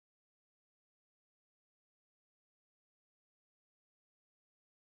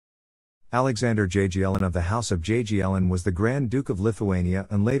Aleksander Jagiellon of the House of Jagiellon was the Grand Duke of Lithuania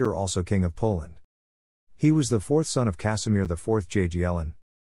and later also King of Poland. He was the fourth son of Casimir IV Jagiellon.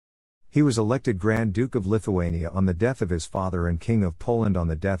 He was elected Grand Duke of Lithuania on the death of his father and King of Poland on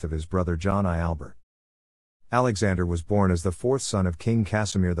the death of his brother John I. Albert. Alexander was born as the fourth son of King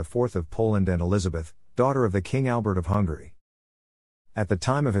Casimir IV of Poland and Elisabeth, daughter of the King Albert of Hungary. At the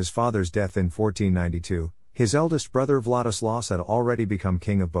time of his father's death in 1492, his eldest brother Vladislaus had already become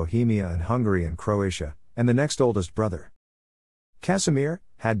King of Bohemia and Hungary and Croatia, and the next oldest brother, Casimir,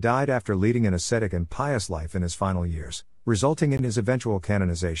 had died after leading an ascetic and pious life in his final years, resulting in his eventual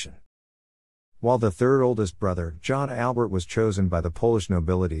canonization. While the third oldest brother, John Albert, was chosen by the Polish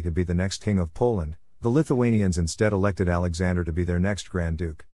nobility to be the next King of Poland, the Lithuanians instead elected Alexander to be their next Grand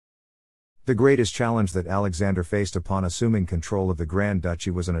Duke. The greatest challenge that Alexander faced upon assuming control of the Grand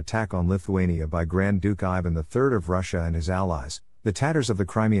Duchy was an attack on Lithuania by Grand Duke Ivan III of Russia and his allies, the Tatars of the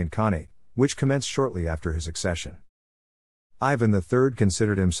Crimean Khanate, which commenced shortly after his accession. Ivan III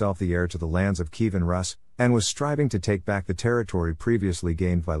considered himself the heir to the lands of Kievan Rus, and was striving to take back the territory previously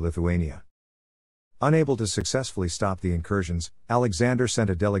gained by Lithuania. Unable to successfully stop the incursions, Alexander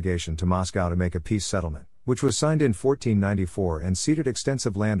sent a delegation to Moscow to make a peace settlement, which was signed in 1494 and ceded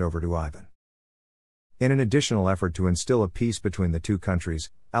extensive land over to Ivan. In an additional effort to instill a peace between the two countries,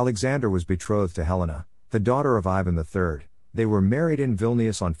 Alexander was betrothed to Helena, the daughter of Ivan III. They were married in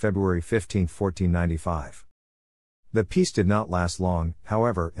Vilnius on February 15, 1495. The peace did not last long,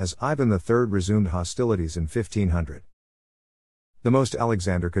 however, as Ivan III resumed hostilities in 1500. The most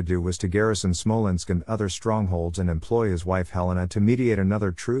Alexander could do was to garrison Smolensk and other strongholds and employ his wife Helena to mediate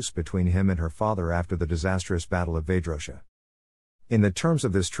another truce between him and her father after the disastrous Battle of Vedrosha. In the terms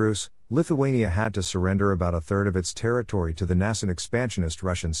of this truce, Lithuania had to surrender about a third of its territory to the nascent expansionist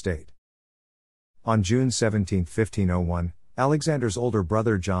Russian state. On June 17, 1501, Alexander's older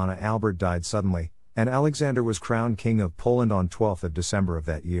brother John Albert died suddenly, and Alexander was crowned King of Poland on 12 December of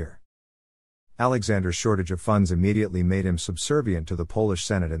that year. Alexander's shortage of funds immediately made him subservient to the Polish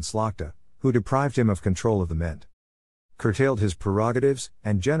Senate and Szlachta, who deprived him of control of the mint, curtailed his prerogatives,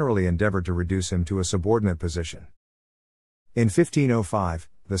 and generally endeavored to reduce him to a subordinate position. In 1505,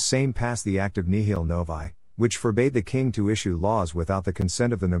 the Sejm passed the Act of Nihil Novi, which forbade the king to issue laws without the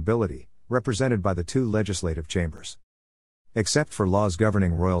consent of the nobility, represented by the two legislative chambers. Except for laws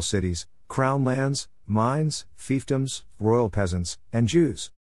governing royal cities, crown lands, mines, fiefdoms, royal peasants, and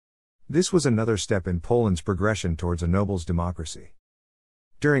Jews. This was another step in Poland's progression towards a nobles' democracy.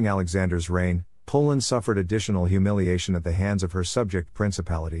 During Alexander's reign, Poland suffered additional humiliation at the hands of her subject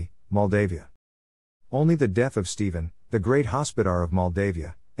principality, Moldavia. Only the death of Stephen, the great hospodar of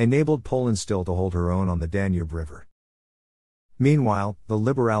Moldavia, enabled Poland still to hold her own on the Danube River. Meanwhile, the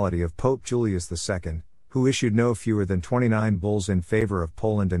liberality of Pope Julius II, who issued no fewer than 29 bulls in favor of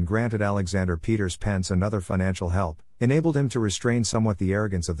Poland and granted Alexander Peter's pence and other financial help, enabled him to restrain somewhat the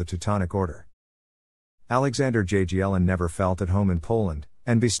arrogance of the Teutonic Order. Alexander Jagiellon never felt at home in Poland,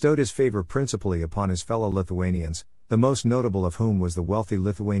 and bestowed his favor principally upon his fellow Lithuanians, the most notable of whom was the wealthy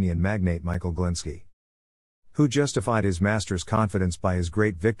Lithuanian magnate Michael Glinski, who justified his master's confidence by his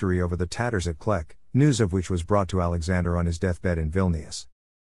great victory over the Tatars at Klek, news of which was brought to Alexander on his deathbed in Vilnius.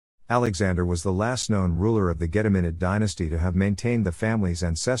 Alexander was the last known ruler of the Gediminid dynasty to have maintained the family's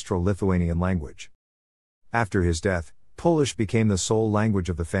ancestral Lithuanian language. After his death, Polish became the sole language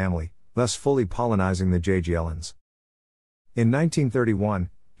of the family, thus fully Polonizing the Jagiellons. In 1931,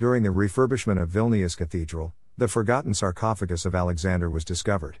 during the refurbishment of Vilnius Cathedral, the forgotten sarcophagus of Alexander was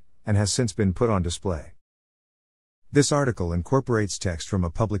discovered, and has since been put on display. This article incorporates text from a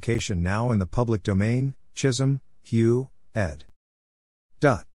publication now in the public domain, Chisholm, Hugh, ed.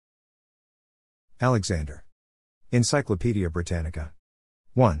 Alexander. Encyclopaedia Britannica.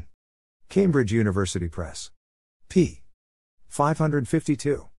 1. Cambridge University Press. p.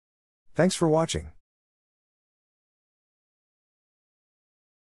 552. Thanks for watching.